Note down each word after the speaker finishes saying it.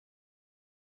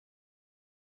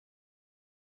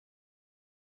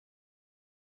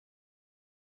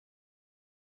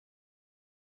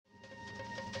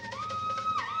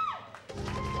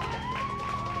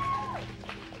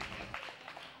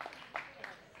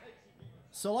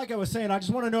So like I was saying, I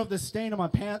just want to know if this stain on my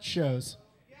pants shows.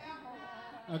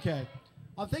 Okay.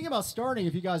 I'm thinking about starting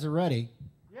if you guys are ready.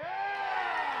 Yeah!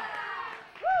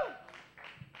 Woo!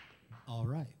 All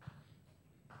right.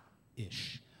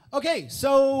 Ish. Okay,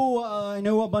 so I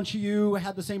know a bunch of you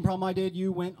had the same problem I did.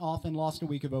 You went off and lost a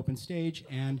week of open stage,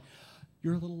 and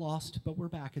you're a little lost, but we're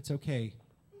back. It's okay.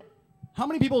 How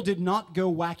many people did not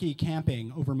go wacky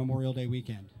camping over Memorial Day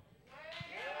weekend?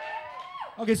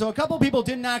 Okay, so a couple people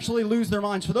didn't actually lose their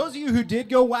minds. For those of you who did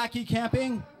go wacky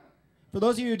camping, for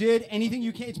those of you who did, anything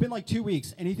you can't, it's been like 2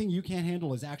 weeks. Anything you can't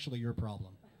handle is actually your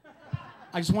problem.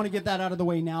 I just want to get that out of the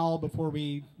way now before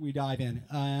we dive in.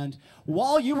 And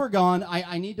while you were gone,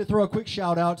 I need to throw a quick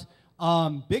shout out.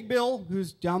 Big Bill,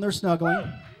 who's down there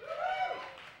snuggling.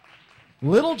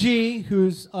 Little G,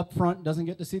 who's up front, doesn't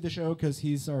get to see the show because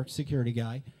he's our security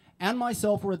guy. And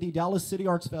myself were at the Dallas City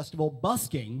Arts Festival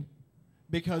busking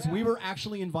because we were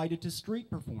actually invited to street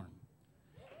perform.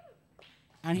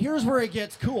 And here's where it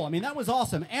gets cool. I mean, that was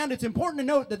awesome. And it's important to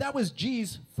note that that was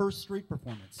G's first street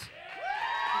performance.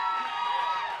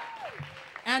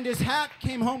 And his hat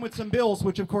came home with some bills,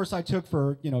 which of course I took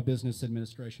for, business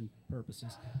administration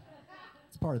purposes.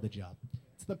 It's part of the job.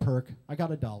 It's the perk. I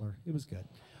got $1. It was good.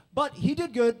 But he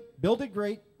did good. Bill did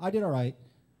great. I did all right.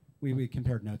 We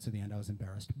compared notes at the end. I was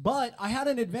embarrassed. But I had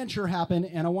an adventure happen,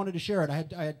 and I wanted to share it.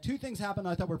 I had two things happen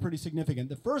I thought were pretty significant.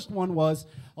 The first one was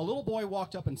a little boy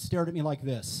walked up and stared at me like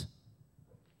this.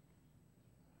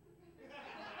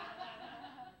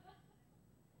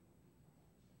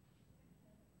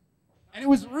 And it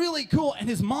was really cool. And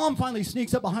his mom finally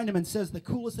sneaks up behind him and says the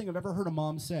coolest thing I've ever heard a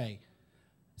mom say.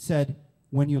 Said,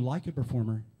 when you like a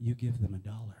performer, you give them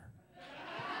 $1.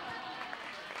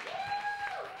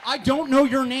 I don't know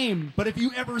your name, but if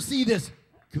you ever see this,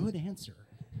 good answer.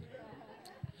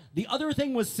 The other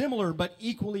thing was similar, but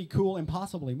equally cool and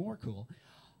possibly more cool.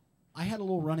 I had a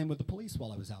little run-in with the police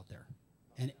while I was out there.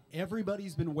 And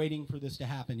everybody's been waiting for this to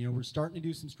happen. We're starting to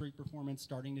do some street performance,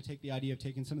 starting to take the idea of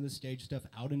taking some of the stage stuff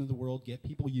out into the world, get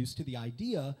people used to the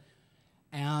idea.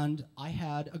 And I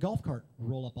had a golf cart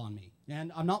roll up on me.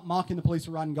 And I'm not mocking the police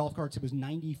for riding golf carts. It was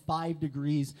 95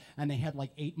 degrees, and they had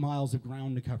like 8 miles of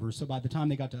ground to cover. So by the time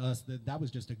they got to us, that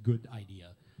was just a good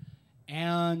idea.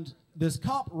 And this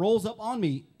cop rolls up on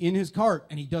me in his cart,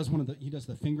 and he does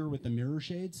the finger with the mirror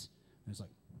shades. And it's like,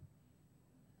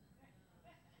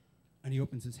 and he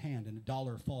opens his hand, and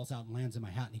 $1 falls out and lands in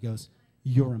my hat, and he goes,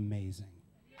 "You're amazing."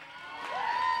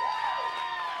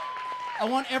 I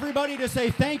want everybody to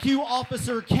say thank you,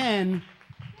 Officer Ken.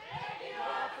 Thank you,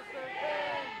 Officer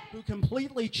Ken. Who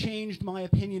completely changed my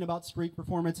opinion about street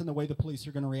performance and the way the police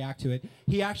are going to react to it.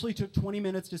 He actually took 20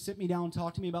 minutes to sit me down and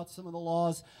talk to me about some of the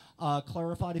laws,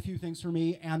 clarified a few things for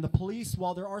me. And the police,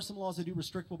 while there are some laws that do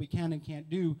restrict what we can and can't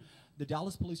do, the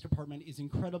Dallas Police Department is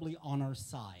incredibly on our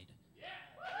side.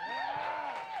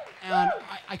 And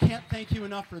I can't thank you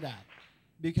enough for that,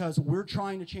 because we're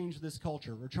trying to change this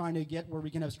culture. We're trying to get where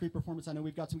we can have street performance. I know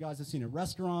we've got some guys that seen at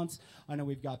restaurants. I know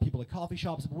we've got people at coffee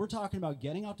shops. But we're talking about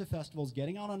getting out to festivals,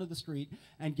 getting out onto the street,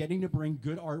 and getting to bring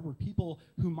good art where people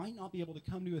who might not be able to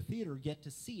come to a theater get to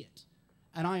see it.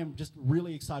 And I am just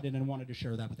really excited and wanted to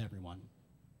share that with everyone.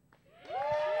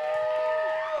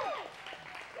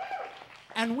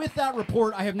 And with that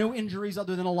report, I have no injuries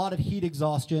other than a lot of heat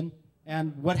exhaustion.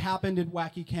 And what happened at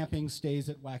Wacky Camping stays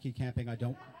at Wacky Camping. I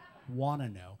don't want to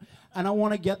know. And I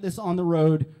want to get this on the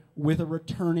road with a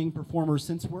returning performer,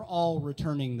 since we're all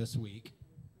returning this week.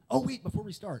 Oh, wait, before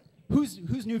we start, who's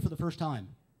new for the first time?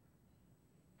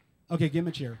 Okay, give him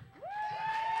a cheer.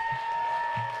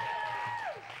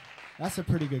 That's a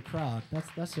pretty good crowd.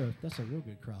 That's a real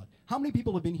good crowd. How many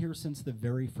people have been here since the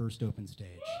very first open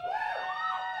stage?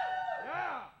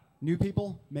 New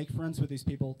people, make friends with these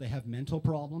people. They have mental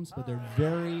problems, but they're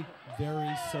very,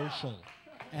 very social.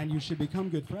 And you should become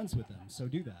good friends with them, so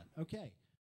do that. Okay.